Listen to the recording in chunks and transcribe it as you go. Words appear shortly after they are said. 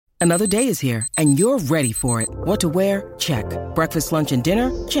Another day is here, and you're ready for it. What to wear? Check. Breakfast, lunch, and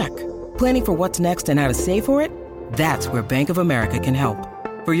dinner? Check. Planning for what's next and how to save for it? That's where Bank of America can help.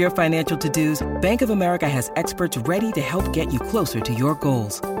 For your financial to-dos, Bank of America has experts ready to help get you closer to your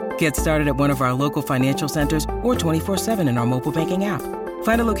goals. Get started at one of our local financial centers or 24/7 in our mobile banking app.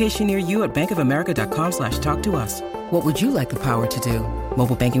 Find a location near you at bankofamerica.com/talktous. What would you like the power to do?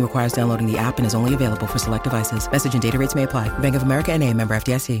 Mobile banking requires downloading the app and is only available for select devices. Message and data rates may apply. Bank of America N.A., member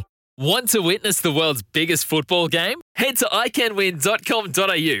FDIC. Want to witness the world's biggest football game? Head to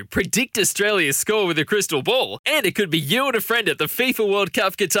iCanWin.com.au, predict Australia's score with a crystal ball, and it could be you and a friend at the FIFA World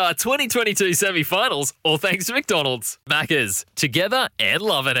Cup Qatar 2022 semi-finals, all thanks to McDonald's. Maccas, together and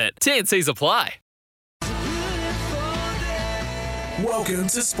loving it. TNCs apply. Welcome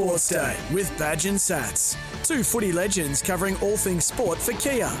to Sports Day with Badge and Sats. Two footy legends covering all things sport for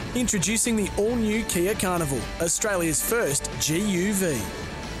Kia. Introducing the all-new Kia Carnival, Australia's first GUV.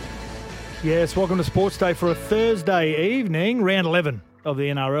 Yes, welcome to Sports Day for a Thursday evening. Round 11 of the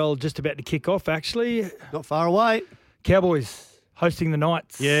NRL just about to kick off, actually. Not far away. Cowboys hosting the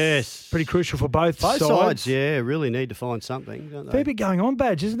Knights. Yes. Pretty crucial for both sides, yeah, really need to find something, don't they? Fair bit going on,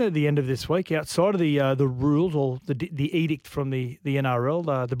 Badge, isn't it, at the end of this week? Outside of the rules or the edict from the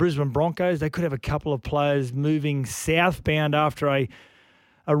NRL, the Brisbane Broncos, they could have a couple of players moving southbound after a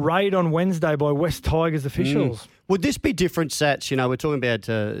raid on Wednesday by West Tigers officials. Would this be different, Sats? You know, we're talking about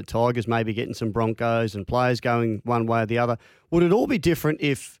Tigers maybe getting some Broncos and players going one way or the other. Would it all be different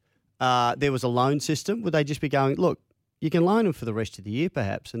if there was a loan system? Would they just be going, look, you can loan them for the rest of the year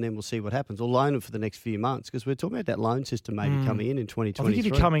perhaps, and then we'll see what happens, or loan them for the next few months? Because we're talking about that loan system maybe coming in 2023. I think if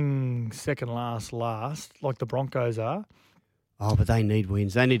you're coming second last, like the Broncos are. Oh, but they need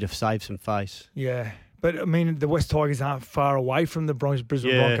wins. They need to save some face. Yeah. But, I mean, the West Tigers aren't far away from the Brisbane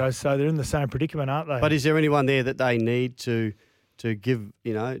Broncos, so they're in the same predicament, aren't they? But is there anyone there that they need to give,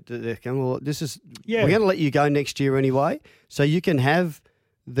 you know, they're going, well, we're going to let you go next year anyway, so you can have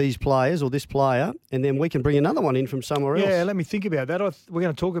these players or this player, and then we can bring another one in from somewhere else. Yeah, let me think about that. We're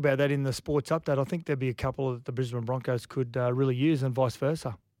going to talk about that in the sports update. I think there'd be a couple that the Brisbane Broncos could really use and vice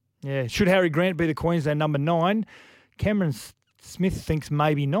versa. Yeah. Should Harry Grant be the Queensland number 9? Cameron Smith thinks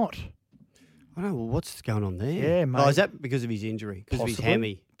maybe not. I don't know, well, what's going on there? Yeah, mate. Oh, is that because of his injury? Because of his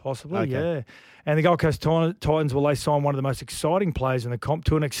hammy? Possibly, Okay. yeah. And the Gold Coast Titans, well, they signed one of the most exciting players in the comp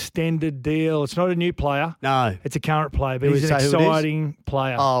to an extended deal. It's not a new player. No. It's a current player, but Can he's we an say who it is? exciting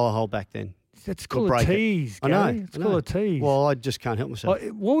player. Oh, I'll hold back then. It's called We'll a break it. tease, I Gary. know. It's called a tease. Well, I just can't help myself.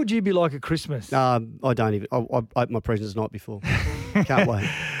 What would you be like at Christmas? I don't even. I opened my presents the night before. Can't wait.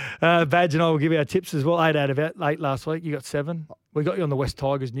 Badge and I will give you our tips as well. 8 out of 8 last week. You got 7. We got you on the West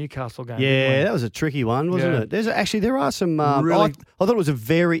Tigers Newcastle game. Yeah, that was a tricky one, wasn't it? There are some. Really? I thought it was a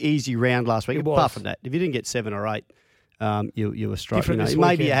very easy round last week. It was. Apart from that, if you didn't get 7 or 8, you were struck. Different this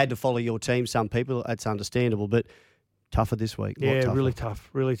maybe you weekend. had to follow your team. Some people, that's understandable, but tougher this week. A lot Yeah, tougher.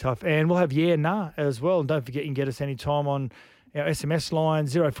 really tough. And we'll have nah as well. And don't forget, you can get us anytime on our SMS line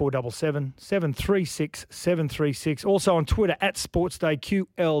 0477 736 736. Also on Twitter at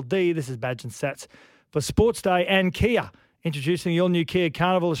SportsDayQLD. This is Badge and Sats for Sports Day. And Kia, introducing the all-new Kia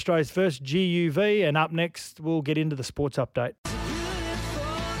Carnival, Australia's first GUV. And up next, we'll get into the sports update.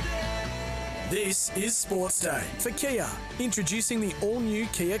 This is Sports Day for Kia. Introducing the all-new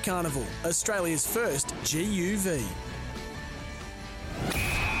Kia Carnival, Australia's first GUV.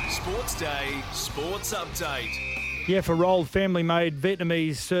 Sports Day Sports Update. Yeah, for rolled family-made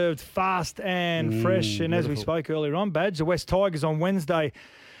Vietnamese served fast and fresh. And as we beautiful. spoke earlier on, Badge, the West Tigers on Wednesday,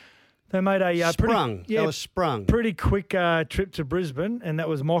 they made a pretty quick trip to Brisbane, and that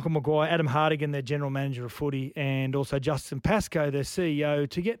was Michael Maguire, Adam Hardigan, their general manager of footy, and also Justin Pascoe, their CEO,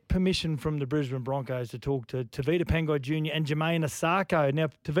 to get permission from the Brisbane Broncos to talk to Tavita Pangai Jr. and Jermaine Asako. Now,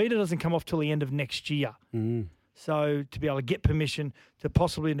 Tavita doesn't come off till the end of next year. So to be able to get permission to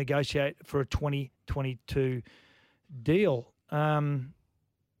possibly negotiate for a 2022 deal.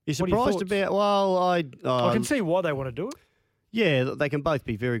 You're surprised about? Well, I can see why they want to do it. Yeah, they can both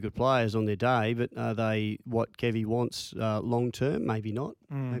be very good players on their day, but are they what Kevy wants long term? Maybe not.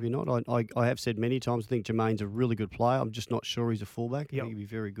 Maybe not. I have said many times I think Jermaine's a really good player. I'm just not sure he's a fullback. I think he'd be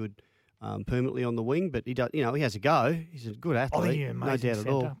very good permanently on the wing, but he does. You know, he has a go. He's a good athlete. I think he's an amazing no doubt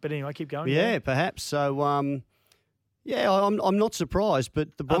at all. centre. But anyway, keep going. Yeah, perhaps. So, yeah, I'm not surprised.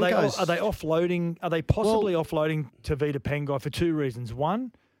 But the Broncos are they offloading? Are they possibly offloading Tavita Pangai for 2 reasons?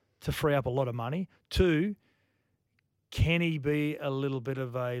 1, to free up a lot of money. 2, can he be a little bit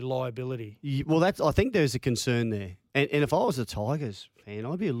of a liability? Well, I think there's a concern there. And if I was a Tigers fan,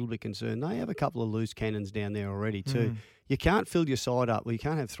 I'd be a little bit concerned. They have a couple of loose cannons down there already too. You can't fill your side up. Well, you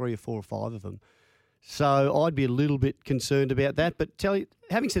can't have 3 or 4 or 5 of them. So I'd be a little bit concerned about that. But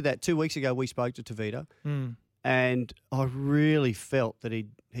having said that, 2 weeks ago we spoke to Tavita, and I really felt that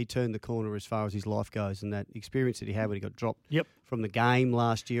he turned the corner as far as his life goes, and that experience that he had when he got dropped from the game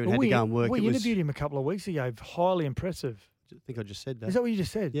last year and had to go and work. We interviewed him a couple of weeks ago. Highly impressive. I think I just said that. Is that what you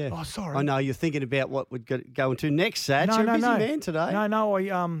just said? Yeah. Oh, sorry. I know you're thinking about what we're going to next, Sats. You're a busy man today. No.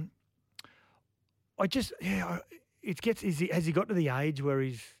 I just has he got to the age where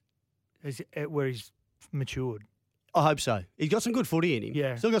he's matured? I hope so. He's got some good footy in him.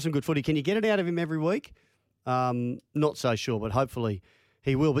 Yeah. Still got some good footy. Can you get it out of him every week? Not so sure, but hopefully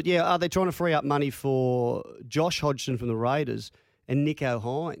he will. But yeah, are they trying to free up money for Josh Hodgson from the Raiders and Nicho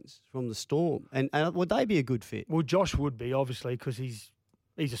Hynes from the Storm? And would they be a good fit? Well, Josh would be, obviously, because he's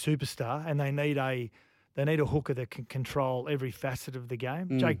a superstar, and they need a hooker that can control every facet of the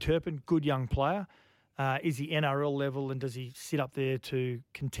game. Jake Turpin, good young player. Is he NRL level, and does he sit up there to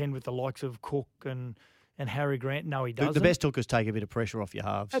contend with the likes of Cook and Harry Grant? No, he doesn't. The best hookers take a bit of pressure off your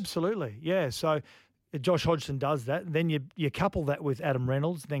halves. Absolutely, yeah. So Josh Hodgson does that. Then you couple that with Adam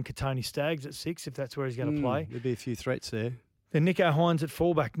Reynolds, then Katoni Staggs at 6, if that's where he's going to play. There'd be a few threats there. Then Nicho Hynes at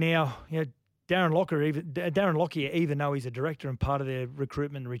fullback. Now, Darren Lockyer, even though he's a director and part of their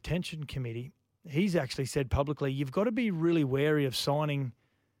recruitment and retention committee, he's actually said publicly, you've got to be really wary of signing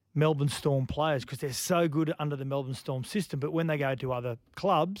Melbourne Storm players because they're so good under the Melbourne Storm system. But when they go to other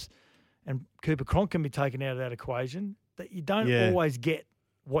clubs, and Cooper Cronk can be taken out of that equation, that you don't always get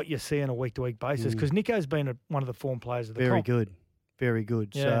what you see on a week-to-week basis because Nico's been one of the form players of the comp. Very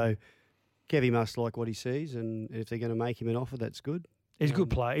good. Yeah. So Kevy must like what he sees, and if they're going to make him an offer, that's good. He's a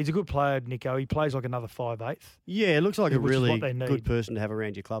good player. He's a good player, Nicho. He plays like another 5'8". Yeah, it looks like a really good person to have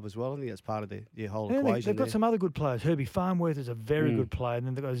around your club as well. I think that's part of the whole equation. They've got some other good players. Herbie Farnworth is a very good player, and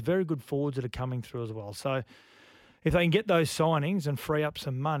then they've got those very good forwards that are coming through as well. So if they can get those signings and free up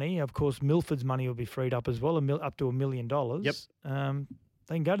some money, of course, Milford's money will be freed up as well, up to $1 million. Yep.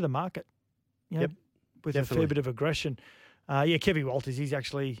 They can go to the market, with a fair bit of aggression. Kevy Walters, he's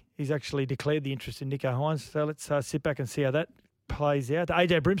actually declared the interest in Nicho Hynes. So let's sit back and see how that plays out.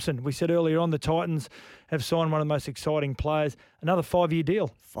 AJ Brimson, we said earlier on, the Titans have signed one of the most exciting players. Another 5-year deal.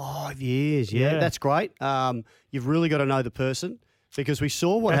 5 years, yeah. That's great. You've really got to know the person because we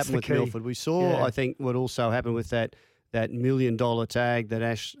saw what happened with Milford. We saw, I think, what also happened with that $1 million tag that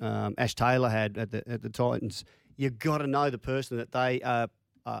Ash Taylor had at the Titans. You've got to know the person, that they are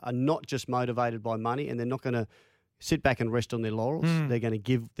not just motivated by money, and they're not going to sit back and rest on their laurels. They're going to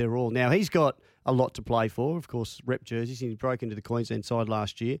give their all. Now, he's got a lot to play for, of course, rep jerseys. He broke into the Queensland side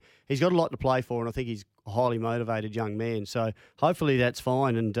last year. He's got a lot to play for, and I think he's a highly motivated young man. So hopefully that's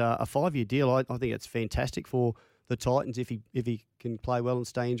fine. And a 5-year deal, I think it's fantastic for the Titans if he can play well and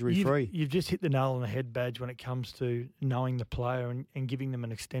stay injury-free. You've just hit the nail on the head, Badge, when it comes to knowing the player and giving them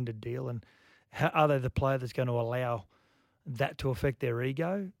an extended deal. And how are they the player that's going to allow that to affect their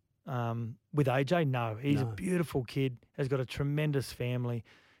ego? With AJ, no. He's a beautiful kid, has got a tremendous family,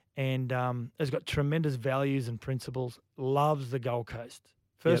 and has got tremendous values and principles, loves the Gold Coast.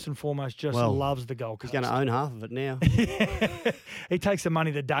 First and foremost, loves the Gold Coast. He's going to own half of it now. He takes the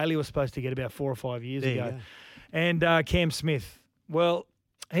money that Daly was supposed to get about 4 or 5 years ago. And Cam Smith, well,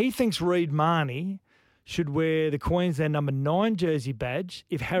 he thinks Reed Marnie should wear the Queensland number 9 jersey badge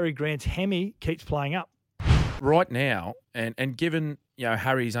if Harry Grant's Hemi keeps playing up. Right now, and given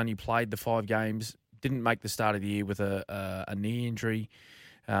Harry's only played the 5 games, didn't make the start of the year with a knee injury.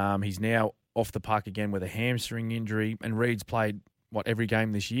 He's now off the park again with a hamstring injury, and Reed's played every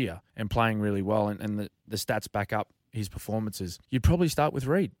game this year and playing really well, and the stats back up his performances. You'd probably start with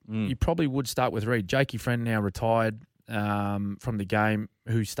Reed. You probably would start with Reed. Jakey Friend now retired from the game,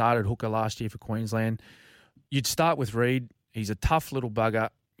 who started hooker last year for Queensland. You'd start with Reed. He's a tough little bugger.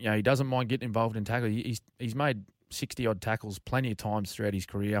 He doesn't mind getting involved in tackle. He's made 60-odd tackles plenty of times throughout his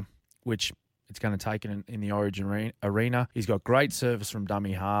career, which it's going to take in the Origin arena. He's got great service from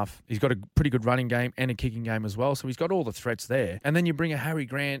dummy half. He's got a pretty good running game and a kicking game as well, so he's got all the threats there. And then you bring a Harry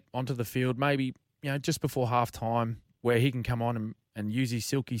Grant onto the field, maybe just before halftime, where he can come on and use his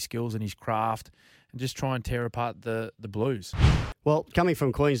silky skills and his craft and just try and tear apart the Blues. Well, coming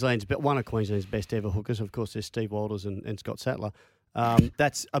from one of Queensland's best ever hookers, of course, there's Steve Walters and Scott Sattler.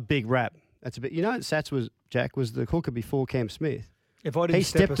 That's a big rap. That's a bit. Sats was the hooker before Cam Smith. If I didn't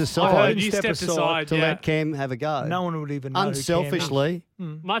stepped aside to yeah. let Cam have a go. No one would even know. Unselfishly. Who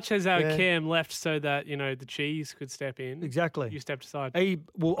Cam is. Much as our Cam left so that, the cheese could step in. Exactly. You stepped aside.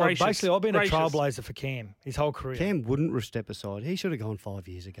 Basically, I've been a trailblazer for Cam his whole career. Cam wouldn't step aside. He should have gone 5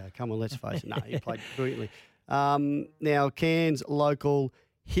 years ago. Come on, let's face it. No, he played brilliantly. Now, Cairns local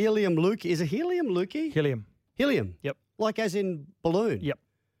Helium Luke. Is it Helium Lukey? Helium. Helium? Yep. Like as in balloon? Yep.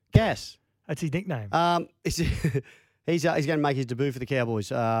 Gas? That's his nickname. He's going to make his debut for the Cowboys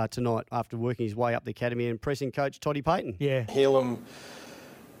tonight after working his way up the academy and pressing coach Toddy Payton. Yeah. Helam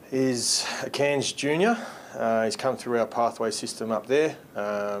is a Cairns junior. He's come through our pathway system up there.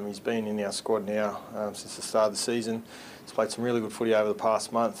 He's been in our squad now since the start of the season. He's played some really good footy over the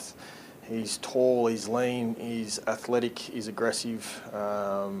past month. He's tall, he's lean, he's athletic, he's aggressive.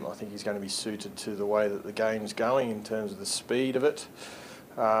 I think he's going to be suited to the way that the game's going in terms of the speed of it.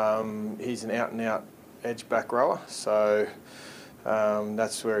 He's an out-and-out edge back rower, so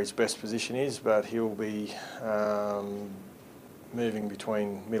that's where his best position is, but he'll be moving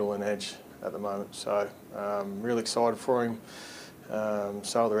between middle and edge at the moment. So really excited for him.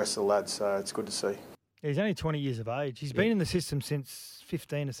 So are the rest of the lads, so it's good to see. He's only 20 years of age. He's been in the system since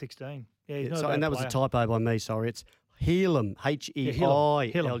 15 or 16. Yeah, he's not and that was a typo by me, sorry. It's Heilum,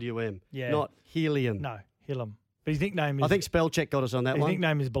 H-E-I-L-U-M, not helium. No, Heilum. But his nickname is... I think spell check got us on that one. His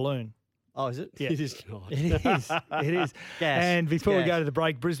nickname is Balloon. Oh, is it? Yeah. It is not. It is. It is. Gas. And before we go to the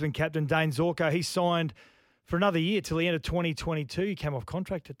break, Brisbane captain Dane Zorko, he signed for another year till the end of 2022. He came off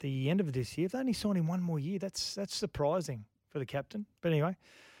contract at the end of this year. If they only signed him one more year, that's surprising for the captain. But anyway,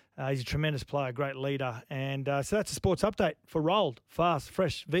 he's a tremendous player, great leader. And so that's a sports update for rolled, fast,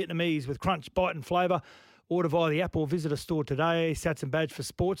 fresh Vietnamese with crunch, bite and flavour. Order via the app or visit a store today. Sats and Badge for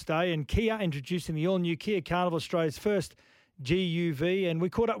Sports Day. And Kia introducing the all-new Kia Carnival, Australia's first GUV. And we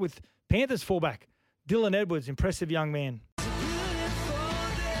caught up with Panthers fullback Dylan Edwards, impressive young man.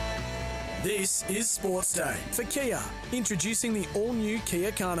 This is Sports Day for Kia, introducing the all-new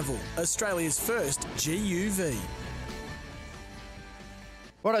Kia Carnival, Australia's first GUV.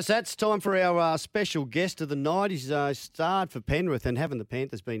 Right, so that's time for our special guest of the night. He's starred for Penrith, and haven't the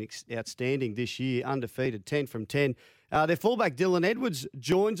Panthers been outstanding this year, undefeated, 10 from 10. Their fullback, Dylan Edwards,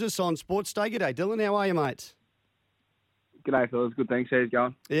 joins us on Sports Day. G'day, Dylan. How are you, mate? G'day, fellas. Good, thanks. How's it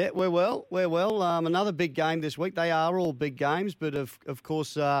going? Yeah, we're well. Another big game this week. They are all big games, but of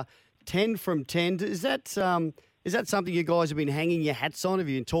course, 10 from 10. Is that something you guys have been hanging your hats on? Have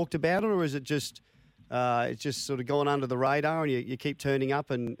you talked about it, or is it just... it's just sort of gone under the radar and you keep turning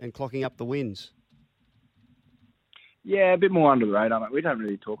up and clocking up the wins? Yeah, a bit more under the radar, mate. We don't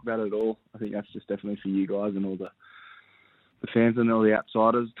really talk about it at all. I think that's just definitely for you guys and all the fans and all the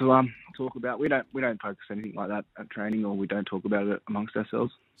outsiders to talk about. We don't focus anything like that at training, or we don't talk about it amongst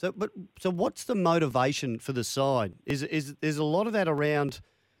ourselves. So what's the motivation for the side? Is a lot of that around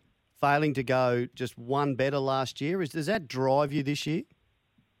failing to go just one better last year? Does that drive you this year?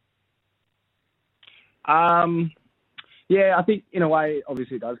 Yeah, I think in a way,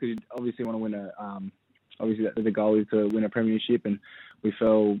 obviously it does, because you obviously want to win obviously the goal is to win a premiership, and we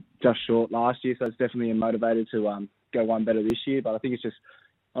fell just short last year, so it's definitely motivated to go one better this year. But I think it's just,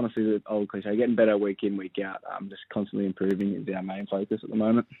 honestly, the old cliche, getting better week in, week out, just constantly improving is our main focus at the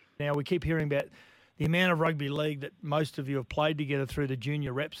moment. Now, we keep hearing about the amount of rugby league that most of you have played together through the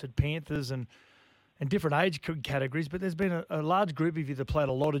junior reps at Panthers and different age categories, but there's been a large group of you that played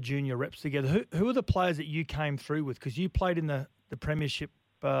a lot of junior reps together. Who are the players that you came through with? Because you played in the Premiership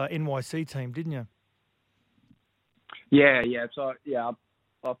NYC team, didn't you? Yeah. So,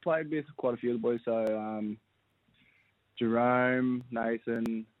 I've played with quite a few of the boys. So, Jerome,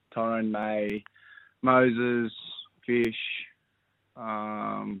 Nathan, Tyrone May, Moses, Fish.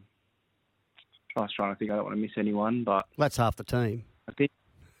 I was trying to think. I don't want to miss anyone, but... That's half the team. I think...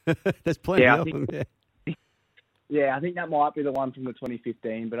 There's plenty of them. Yeah, I think that might be the one from the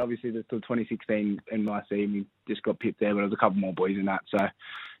 2015, but obviously the 2016 NYC, we just got pipped there, but there was a couple more boys in that. So,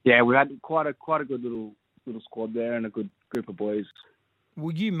 yeah, we had quite a good little squad there and a good group of boys.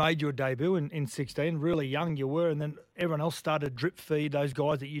 Well, you made your debut in 16, really young you were, and then everyone else started drip feed those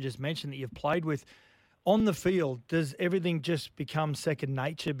guys that you just mentioned that you've played with. On the field, does everything just become second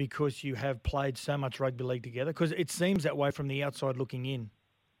nature because you have played so much rugby league together? Because it seems that way from the outside looking in.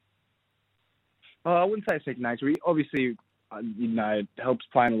 Oh, I wouldn't say second nature. We obviously, it helps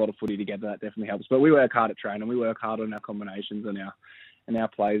playing a lot of footy together. That definitely helps. But we work hard at training. We work hard on our combinations and our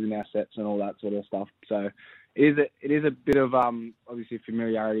plays and our sets and all that sort of stuff. So it is a bit of obviously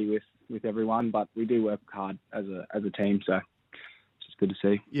familiarity with everyone, but we do work hard as a team. So it's just good to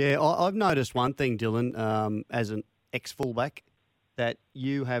see. Yeah, I've noticed one thing, Dylan, as an ex-fullback, that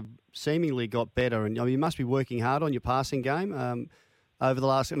you have seemingly got better, and you must be working hard on your passing game. Over the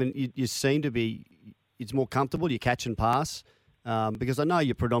last, you seem to be, it's more comfortable, you catch and pass, because I know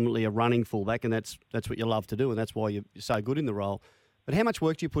you're predominantly a running fullback, and that's what you love to do, and that's why you're so good in the role. But how much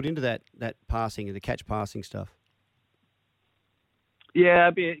work do you put into that passing and the catch passing stuff? Yeah,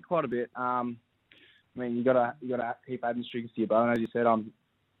 quite a bit. You got to keep adding strings to your bow, and as you said, I'm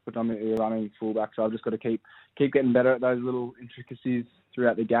predominantly a running fullback, so I've just got to keep getting better at those little intricacies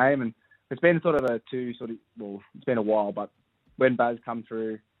throughout the game, and it's been sort of it's been a while, but when Baz come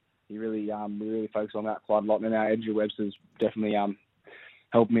through, he really we really focused on that quite a lot. And now Andrew Webster's definitely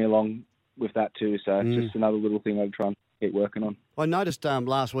helped me along with that too. So it's just another little thing I've tried to keep working on. I noticed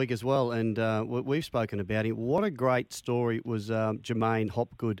last week as well, and we've spoken about him. What a great story was Jermaine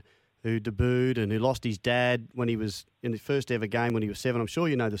Hopgood, who debuted and who lost his dad when he was in his first ever game when he was 7. I'm sure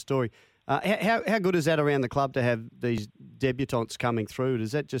you know the story. How good is that around the club to have these debutants coming through?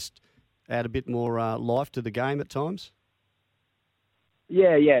 Does that just add a bit more life to the game at times?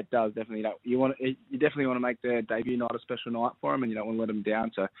 Yeah, it does definitely. You definitely want to make their debut night a special night for them, and you don't want to let them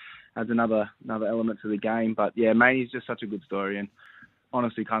down. So adds another element to the game. But yeah, Maney's just such a good story, and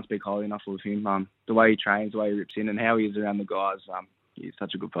honestly can't speak highly enough of him. The way he trains, the way he rips in, and how he is around the guys. He's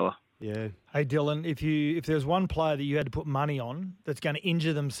such a good fella. Yeah. Hey Dylan, if there's one player that you had to put money on that's going to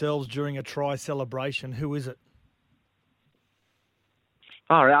injure themselves during a try celebration, who is it?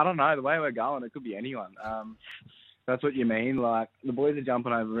 Oh, I don't know. The way we're going, it could be anyone. That's what you mean. Like, the boys are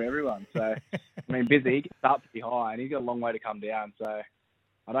jumping over everyone. So, I mean, Busy, he can start pretty high, and he's got a long way to come down. So,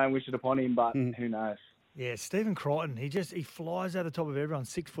 I don't wish it upon him, but who knows? Yeah, Stephen Crichton, he flies out the top of everyone,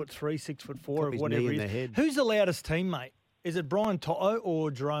 6'3", 6'4", or whatever he is. Who's the loudest teammate? Is it Brian To'o or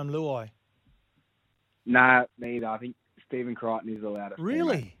Jerome Luai? Nah, neither. I think Stephen Crichton is the loudest.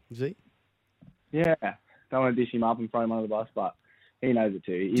 Really? Is he? Yeah. Don't want to dish him up and throw him under the bus, but he knows it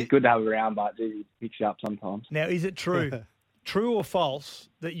too. He's good to have around, but he picks you up sometimes. Now, is it true, true or false,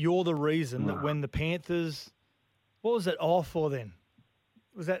 that you're the reason that when the Panthers, what was it for then?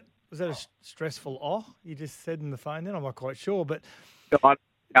 Was that a stressful you just said in the phone then? I'm not quite sure, but...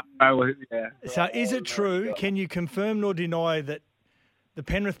 So is it true, can you confirm nor deny that the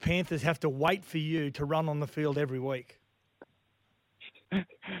Penrith Panthers have to wait for you to run on the field every week?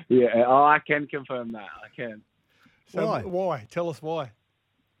 Yeah, I can confirm that. I can. So why? Tell us why.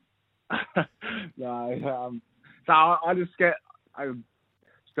 No, so I just got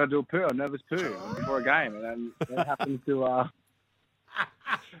to do a nervous poo before a game, and then it happens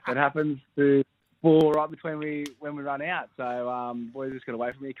to fall right between when we run out. So boys just got to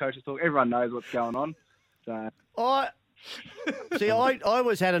wait for me. Coaches talk. Everyone knows what's going on. So I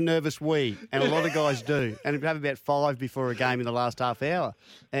always had a nervous wee, and a lot of guys do, and have about 5 before a game in the last half hour.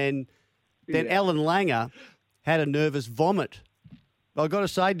 And then Alan Langer had a nervous vomit. I've got to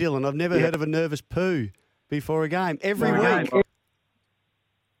say, Dylan, I've never heard of a nervous poo before a game. Every week.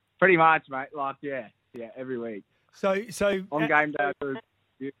 Pretty much, mate. Like, every week. So on game day,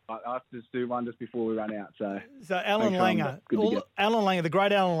 I have to do one just before we run out. So Alan Langer, the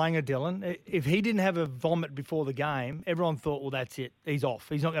great Alan Langer, Dylan, if he didn't have a vomit before the game, everyone thought, well, that's it. He's off.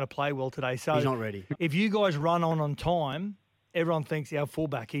 He's not going to play well today. So he's not ready. If you guys run on time, everyone thinks our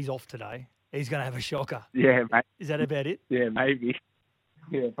fullback, he's off today. He's going to have a shocker. Yeah, mate. Is that about it? Yeah, maybe.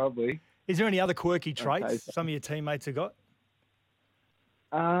 Yeah, probably. Is there any other quirky traits some of your teammates have got?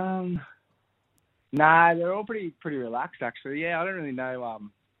 Nah, they're all pretty relaxed, actually. Yeah, I don't really know.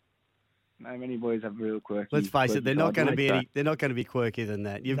 Many boys have real quirky. Let's face it, they're not going to be they're not going to be quirkier than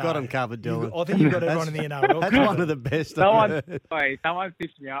that. You've got them covered, Dylan. I think you've got everyone in the NRL. That's one of the best. Someone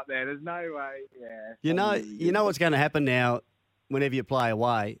tips me up there. There's no way. Yeah. You know what's going to happen now. Whenever you play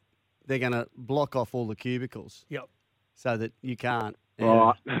away, they're going to block off all the cubicles. Yep. So that you can't.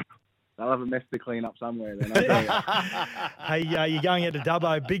 Right. They'll have a mess to clean up somewhere then. Hey, you're going out to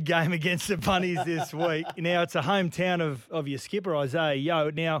Dubbo. Big game against the Bunnies this week. Now, it's a hometown of your skipper, Isaiah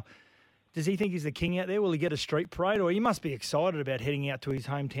Yeo. Now, does he think he's the king out there? Will he get a street parade? Or he must be excited about heading out to his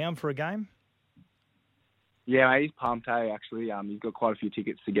hometown for a game? Yeah, mate, he's pumped, actually. He's got quite a few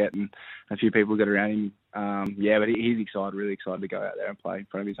tickets to get and a few people get around him. But he's excited, really excited to go out there and play in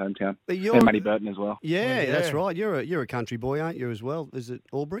front of his hometown. And Matty Burton as well. Yeah, that's right. You're a country boy, aren't you, as well? Is it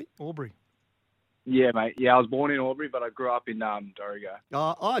Albury? Albury. Yeah, mate. Yeah, I was born in Albury, but I grew up in Dorrigo.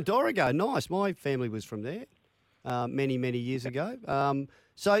 Oh, Dorrigo. Nice. My family was from there many, many years ago.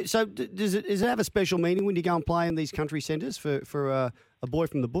 So does it have a special meaning when you go and play in these country centres for a boy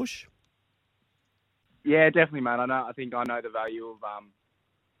from the bush? Yeah, definitely, mate. I think I know the value of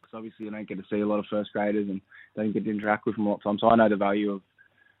because obviously you don't get to see a lot of first graders and don't get to interact with them a lot of time. So I know the value of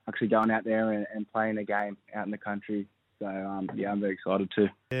actually going out there and playing a game out in the country. So I'm very excited too.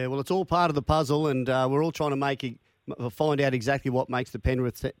 Yeah, well, it's all part of the puzzle, and we're all trying to find out exactly what makes the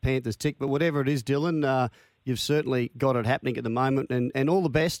Penrith Panthers tick. But whatever it is, Dylan, you've certainly got it happening at the moment, and all the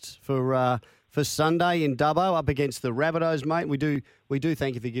best for Sunday in Dubbo up against the Rabbitohs, mate. We do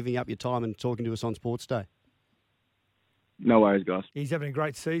thank you for giving up your time and talking to us on Sports Day. No worries, guys. He's having a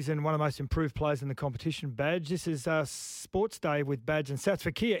great season, one of the most improved players in the competition, Badge. This is Sports Day with Badge and Sats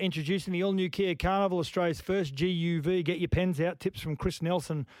for Kia, introducing the all-new Kia Carnival, Australia's first GUV. Get your pens out. Tips from Chris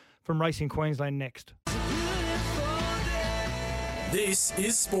Nelson from Racing Queensland next. This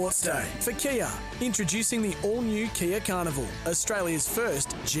is Sports Day for Kia, introducing the all-new Kia Carnival, Australia's first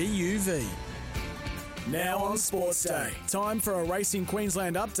GUV. Now on Sports Day, time for a Racing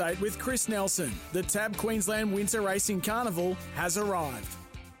Queensland update with Chris Nelson. The TAB Queensland Winter Racing Carnival has arrived.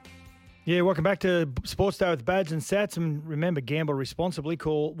 Yeah, welcome back to Sports Day with Badge and Sats. And remember, gamble responsibly.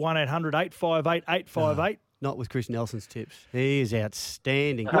 Call 1-800-858-858. Not with Chris Nelson's tips. He is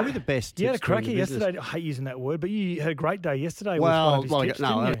outstanding. Probably the best tips. You had a cracker yesterday. I hate using that word, but you had a great day yesterday with one of his tips,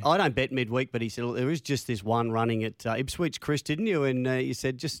 I don't bet midweek, but he said there is just this one running at Ipswich, Chris, didn't you? And you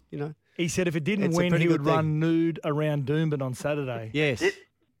said just, He said if it didn't win, he would run nude around Doomben on Saturday. Yes.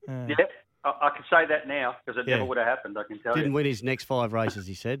 Yeah, I can say that now because it never would have happened, I can tell you. Didn't win his next 5 races,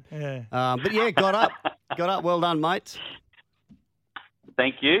 he said. Yeah. But yeah, got up. Well done, mates.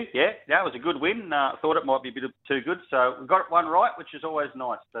 Thank you. Yeah, that was a good win. Thought it might be a bit too good, so we got one right, which is always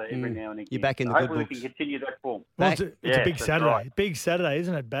nice every now and again. You're back in the good books. Hopefully we can continue that form. Well, it's a big Saturday. Right. Big Saturday,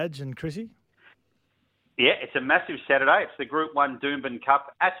 isn't it, Badge and Chrissy? Yeah, it's a massive Saturday. It's the Group 1 Doomben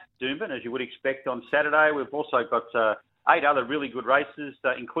Cup at Doomben, as you would expect on Saturday. We've also got 8 other really good races,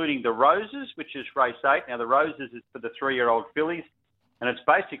 including the Roses, which is race 8. Now, the Roses is for the 3-year-old fillies, and it's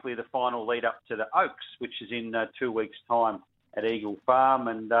basically the final lead-up to the Oaks, which is in 2 weeks' time at Eagle Farm.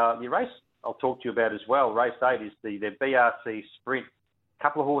 And the race I'll talk to you about as well, race 8, is the BRC Sprint. A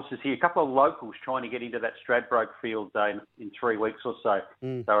couple of horses here, a couple of locals trying to get into that Stradbroke field in 3 weeks or so.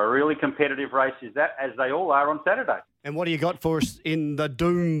 So a really competitive race is that, as they all are on Saturday. And what do you got for us in the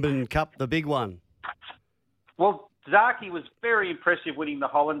Doomben Cup, the big one? Well, Zaki was very impressive winning the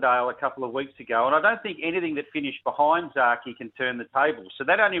Hollandale a couple of weeks ago, and I don't think anything that finished behind Zaki can turn the table. So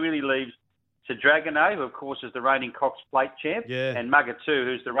that only really leaves to Dragonet, who of course is the reigning Cox Plate champ, and Mugger 2,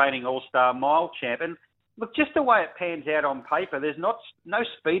 who's the reigning All-Star Mile champ. And look, just the way it pans out on paper, there's no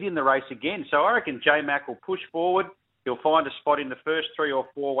speed in the race again. So I reckon J-Mac will push forward. He'll find a spot in the first 3 or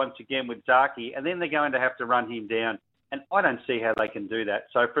 4 once again with Zaki, and then they're going to have to run him down. And I don't see how they can do that.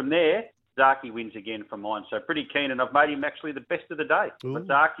 So from there, Zaki wins again for mine. So pretty keen, and I've made him actually the best of the day for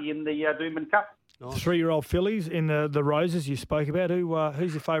Zaki in the Doomben Cup. Nice. 3-year-old fillies in the Roses you spoke about.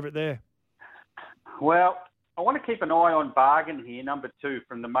 Who's your favourite there? Well, I want to keep an eye on Bargain here, number 2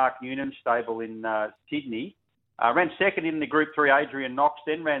 from the Mark Noonan stable in Sydney. Ran second in the Group 3 Adrian Knox,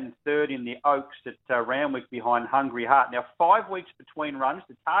 then ran third in the Oaks at Randwick behind Hungry Heart. Now, 5 weeks between runs.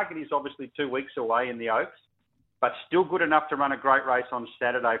 The target is obviously 2 weeks away in the Oaks, but still good enough to run a great race on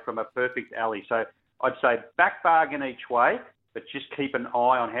Saturday from a perfect alley. So I'd say back Bargain each way, but just keep an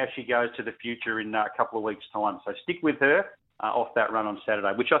eye on how she goes to the future in a couple of weeks' time. So stick with her off that run on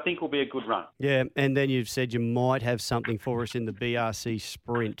Saturday, which I think will be a good run. Yeah, and then you've said you might have something for us in the BRC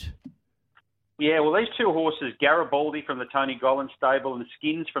Sprint. Yeah, well, these 2 horses, Garibaldi from the Tony Gollan stable and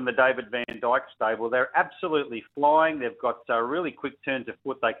Skins from the David Van Dyke stable, they're absolutely flying. They've got really quick turns of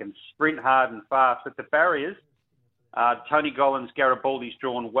foot. They can sprint hard and fast. But the barriers, Tony Gollan's Garibaldi's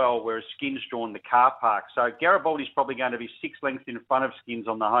drawn well, whereas Skins drawn the car park. So Garibaldi's probably going to be 6 lengths in front of Skins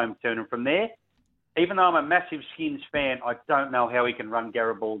on the home turn. And from there, even though I'm a massive Skins fan, I don't know how he can run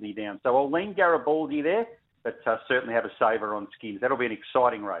Garibaldi down. So I'll lean Garibaldi there, but certainly have a saver on Skins. That'll be an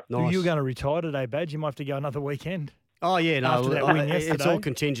exciting race. Nice. You're going to retire today, Badge. You might have to go another weekend. Oh, yeah, no. After that win yesterday. It's all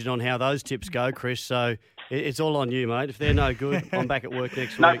contingent on how those tips go, Chris. So it's all on you, mate. If they're no good, I'm back at work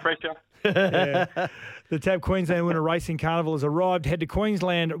next week. No pressure. Yeah. The TAB Queensland Winter Racing Carnival has arrived. Head to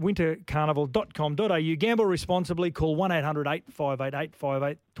queenslandwintercarnival.com.au. Gamble responsibly. Call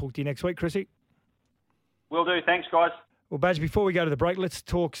 1-800-858-858. Talk to you next week, Chrissy. Will do. Thanks, guys. Well, Badge, before we go to the break, let's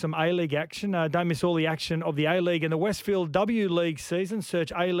talk some A-League action. Don't miss all the action of the A-League and the Westfield W League season.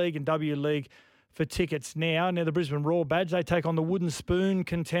 Search A-League and W League for tickets now. Now, the Brisbane Roar, Badge, they take on the Wooden Spoon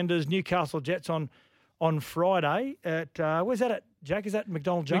contenders Newcastle Jets on Friday at, where's that at, Jack? Is that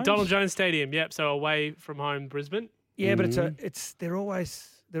McDonald Jones? McDonald Jones Stadium, yep. So away from home, Brisbane. Yeah, but they're always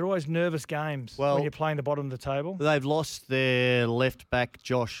nervous games when you're playing the bottom of the table. They've lost their left back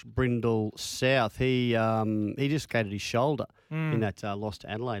Josh Brindle South. He dislocated his shoulder in that loss to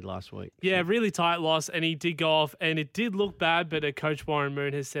Adelaide last week. Yeah, really tight loss, and he did go off, and it did look bad. But Coach Warren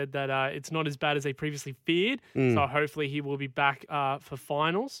Moon has said that it's not as bad as they previously feared. So hopefully he will be back for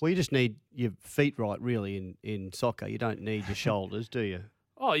finals. Well, you just need your feet right, really, in soccer. You don't need your shoulders, do you?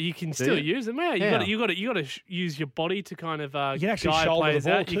 Oh, you can still use them. Yeah, you got to use your body to kind of you can actually guide shoulder players the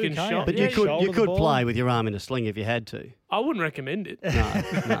ball out. too, You can can't shoulder. But you could play with your arm in a sling if you had to. I wouldn't recommend it.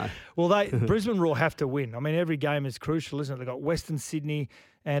 No. Well, Brisbane Roar have to win. I mean, every game is crucial, isn't it? They've got Western Sydney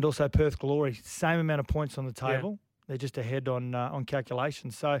and also Perth Glory. Same amount of points on the table. Yeah. They're just ahead on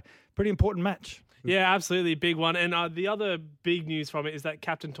calculations. So, pretty important match. Yeah, absolutely. Big one. And the other big news from it is that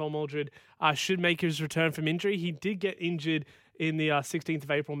Captain Tom Aldred should make his return from injury. He did get injured in the 16th of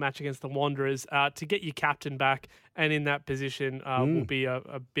April match against the Wanderers. To get your captain back and in that position will be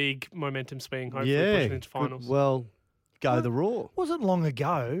a big momentum swing, hopefully pushing into finals. The Roar. It wasn't long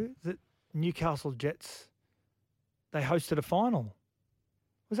ago that Newcastle Jets, they hosted a final.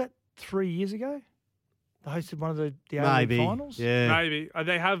 Was that 3 years ago? They hosted one of the A-League finals? Yeah. Maybe.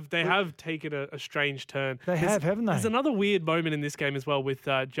 They have taken a strange turn. Haven't they? There's another weird moment in this game as well with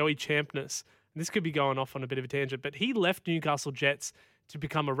Joey Champness. This could be going off on a bit of a tangent, but he left Newcastle Jets to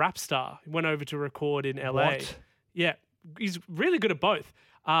become a rap star. He went over to record in LA. What? Yeah, he's really good at both.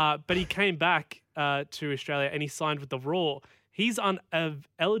 But he came back to Australia and he signed with the Roar. He's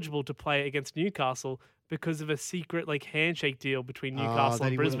eligible to play against Newcastle because of a secret handshake deal between Newcastle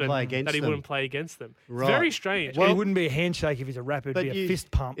and Brisbane that he wouldn't play against them. Right. It's very strange. Well, it wouldn't be a handshake if he's a rapper. It would be a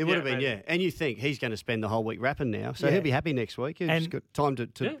fist pump. It would have been, yeah. And you think he's going to spend the whole week rapping now, so he'll be happy next week. He's just got time to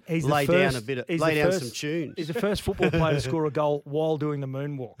lay down some tunes. He's the first football player to score a goal while doing the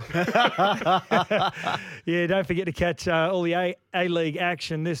moonwalk. Yeah, don't forget to catch all the A-League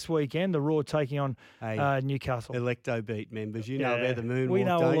action this weekend. The Roar taking on Newcastle. Electo Beat members, you know about the moonwalk. We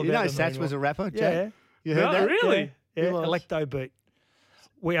know all about you know the Sats moonwalk. was a rapper, Yeah. Jack? You heard that? Really? Yeah, Electo Beat.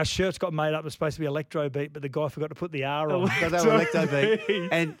 Our shirts got made up. It was supposed to be Electro Beat, but the guy forgot to put the R on. So they were Electo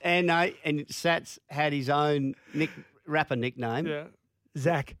Beat. And Sats had his own rapper nickname. Yeah.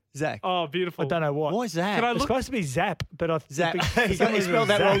 Zach. Oh, beautiful. I don't know why. Why Zach? It's supposed to be Zap, but Zap. He spelled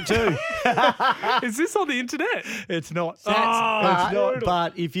that wrong too. Is this on the internet? It's not. It's not.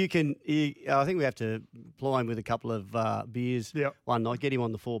 But if you can, I think we have to ply him with a couple of beers one night, get him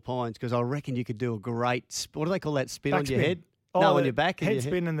on the 4 Pines, because I reckon you could do a great, what do they call that, spin on your head? On your back. Head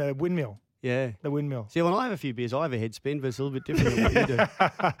spin and the windmill. Yeah. The windmill. See, when I have a few beers, I have a head spin, but it's a little bit different than what you do.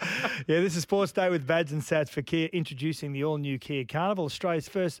 Yeah, this is Sports Day with Badge and Sats for Kia, introducing the all-new Kia Carnival, Australia's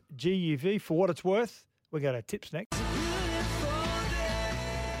first GUV. For what it's worth, we're going to tips next.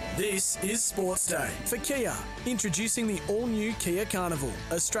 This is Sports Day for Kia, introducing the all-new Kia Carnival,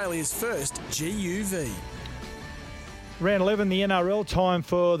 Australia's first GUV. Round 11, the NRL, time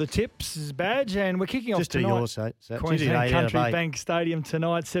for the tips, Badge, and we're kicking off Just tonight. Just do yours, Sats. Queensland Country Bank Stadium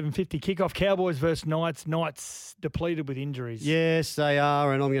tonight, 7:50 kickoff. Cowboys versus Knights. Knights depleted with injuries. Yes, they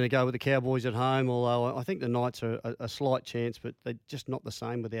are, and I'm going to go with the Cowboys at home, although I think the Knights are a slight chance, but they're just not the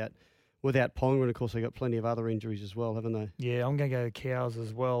same without Ponga, and of course they've got plenty of other injuries as well, haven't they? Yeah, I'm going to go Cows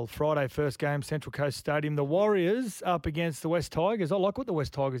as well. Friday, first game, Central Coast Stadium. The Warriors up against the West Tigers. I like what the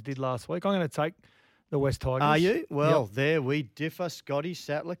West Tigers did last week. I'm going to take the West Tigers. Are you? Well, there we differ, Scotty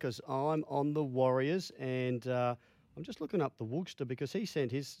Sattler, because I'm on the Warriors, and I'm just looking up the Woogster because he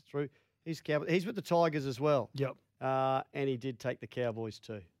sent his through. He's with the Tigers as well. Yep. And he did take the Cowboys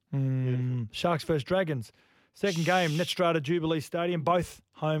too. Sharks versus Dragons. Second game, Netstrata Jubilee Stadium, both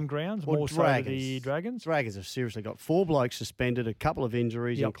home grounds, more so the Dragons. Dragons have seriously got 4 blokes suspended, a couple of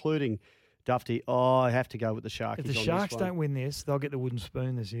injuries, including Dufty. Oh, I have to go with the Sharkies. If the Sharks don't win this, they'll get the wooden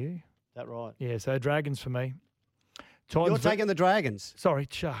spoon this year. That right? Yeah, so Dragons for me. You're taking the Dragons. Sorry,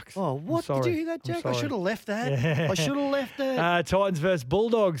 Sharks. Oh, what? Did you hear that, Jack? I should have left that. Yeah. I should have left that. Titans versus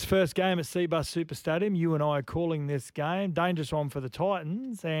Bulldogs. First game at Seabus Super Stadium. You and I are calling this game. Dangerous one for the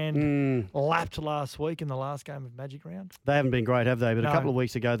Titans and lapped last week in the last game of Magic Round. They haven't been great, have they? But a couple of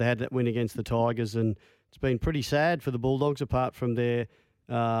weeks ago they had that win against the Tigers, and it's been pretty sad for the Bulldogs apart from their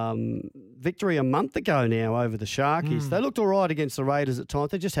victory a month ago now over the Sharkies. They looked all right against the Raiders at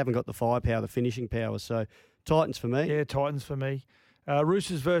times. They just haven't got the firepower, the finishing power. So Titans for me. Yeah, Titans for me.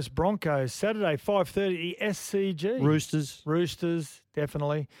 Roosters versus Broncos, Saturday, 5:30, SCG. Roosters,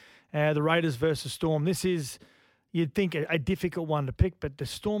 definitely. The Raiders versus Storm. This is, you'd think, a difficult one to pick, but the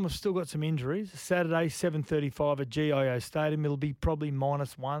Storm have still got some injuries. Saturday, 7:35 at GIO Stadium. It'll be probably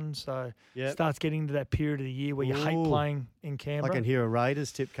 -1, so starts getting into that period of the year where you hate playing in Canberra. I can hear a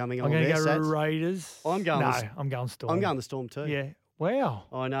Raiders tip coming on. I'm going to go Sats. Raiders. I'm going Storm. I'm going the Storm too. Yeah. Wow.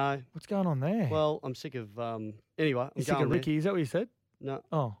 I know. What's going on there? Well, I'm sick of anyway. I'm sick of Ricky. There. Is that what you said? No.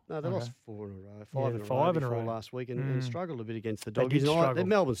 Oh. No, they lost 4 in a row. 5 in a row last week and struggled a bit against the They Doggies. did struggle. The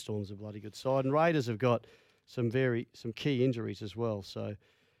Melbourne Storm's a bloody good side, and Raiders have got some key injuries as well. So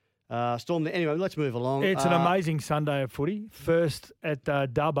Storm there. Anyway, let's move along. It's an amazing Sunday of footy. First at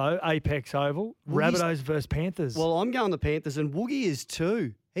Dubbo, Apex Oval, Rabbitohs versus Panthers. Well, I'm going the Panthers, and Woogie is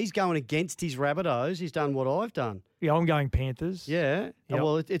too. He's going against his Rabbitohs. He's done what I've done. Yeah, I'm going Panthers. Yeah. Yep.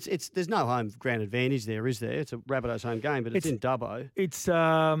 Well, it's there's no home ground advantage there, is there? It's a Rabbitohs home game, but it's in Dubbo. It's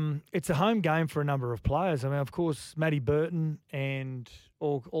a home game for a number of players. I mean, of course, Matty Burton and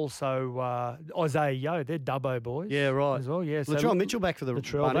also Isaiah Yeo. They're Dubbo boys. Yeah, right. As well, yeah. Latrell Mitchell back for the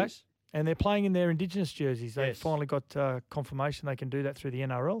Latrell back. Bunnies. And they're playing in their Indigenous jerseys. They finally got confirmation they can do that through the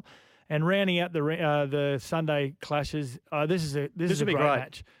NRL. And rounding out the Sunday clashes, this is a great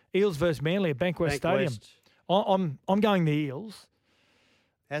match. Eels versus Manly at Bankwest Stadium. I'm going the Eels.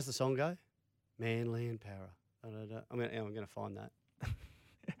 How's the song go? Manly and Para. I'm going to find that.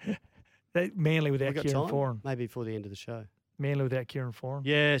 Manly without Kieran Foran. Maybe before the end of the show. Manly without Kieran Foran.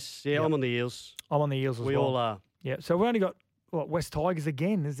 Yes. Yeah, yep. I'm on the Eels. I'm on the Eels as well. We all are. Yeah. So we've only got West Tigers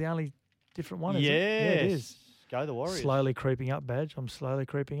again is the only different one. Is it? Yeah, it is. Go the Warriors. Slowly creeping up, Badge. I'm slowly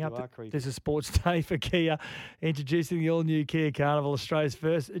creeping up. You are creeping. This is Sports Day for Kia. Introducing the all-new Kia Carnival, Australia's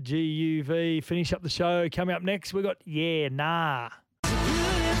first GUV. Finish up the show. Coming up next, we've got Yeah Nah.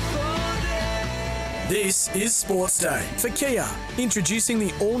 This is Sports Day for Kia. Introducing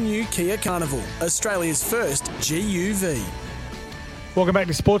the all-new Kia Carnival, Australia's first GUV. Welcome back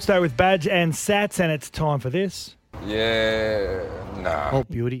to Sports Day with Badge and Sats, and it's time for this. Yeah, nah. Oh,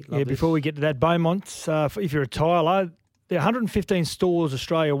 beauty. Love this. Before we get to that, Beaumont's, if you're a tiler, there are 115 stores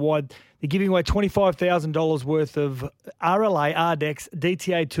Australia-wide. They're giving away $25,000 worth of RLA, RDEX,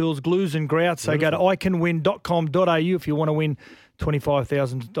 DTA tools, glues and grouts. So go to iCanWin.com.au if you want to win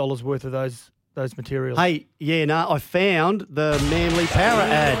 $25,000 worth of those materials. Hey, I found the Manly Power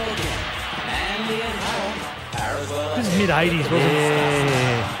ad. This is mid-80s, wasn't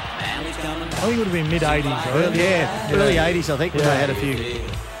it? I think it would have been mid-80s. Right? Early 80s, I think, when they had a few.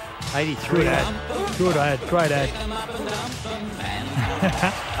 83. Good ad. Great ad.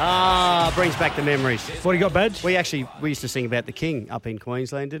 Brings back the memories. What do you got, Badge? We used to sing about the King up in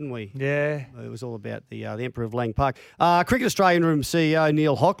Queensland, didn't we? Yeah. It was all about the Emperor of Lang Park. Cricket Australian Room CEO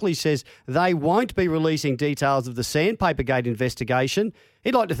Neil Hockley says they won't be releasing details of the Sandpaper Gate investigation.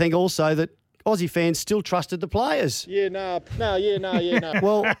 He'd like to think also that Aussie fans still trusted the players. No. Well,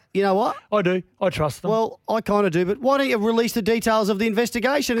 you know what? I do. I trust them. Well, I kind of do, but why don't you release the details of the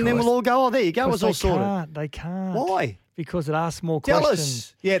investigation and then we'll all go, there you go, it's all sorted. They can't. Why? Because it asks more Tell questions.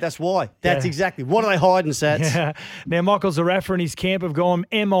 us. Yeah, that's why. That's exactly. What are they hiding, Sats? Yeah. Now, Michael Zarafa and his camp have gone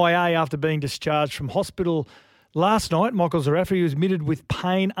MIA after being discharged from hospital last night. Michael Zarafa was admitted with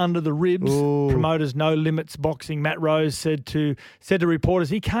pain under the ribs. Ooh. Promoters No Limits Boxing Matt Rose said to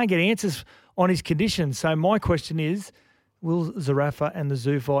reporters he can't get answers on his condition. So my question is, will Zarafa and the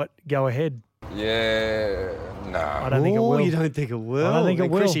zoo fight go ahead? Yeah, no. I don't think it will. You don't think it will? I don't think it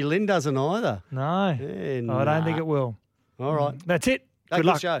will. Chrissy Lynn doesn't either. No. Yeah, I don't think it will. All right. That's it. Good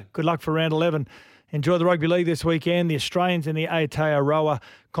luck. Show. Good luck for round 11. Enjoy the Rugby League this weekend. The Australians in the Aotearoa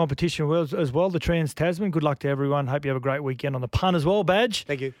competition as well. The Trans-Tasman. Good luck to everyone. Hope you have a great weekend on the pun as well, Badge.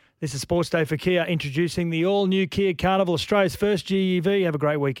 Thank you. This is Sports Day for Kia, introducing the all-new Kia Carnival, Australia's first GEV. Have a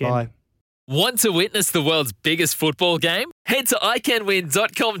great weekend. Bye. Want to witness the world's biggest football game? Head to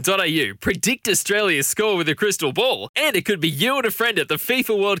iCanWin.com.au, predict Australia's score with a crystal ball, and it could be you and a friend at the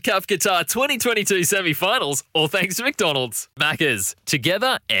FIFA World Cup Qatar 2022 semi-finals, all thanks to McDonald's. Maccas,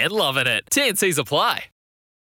 together and loving it. TNCs apply.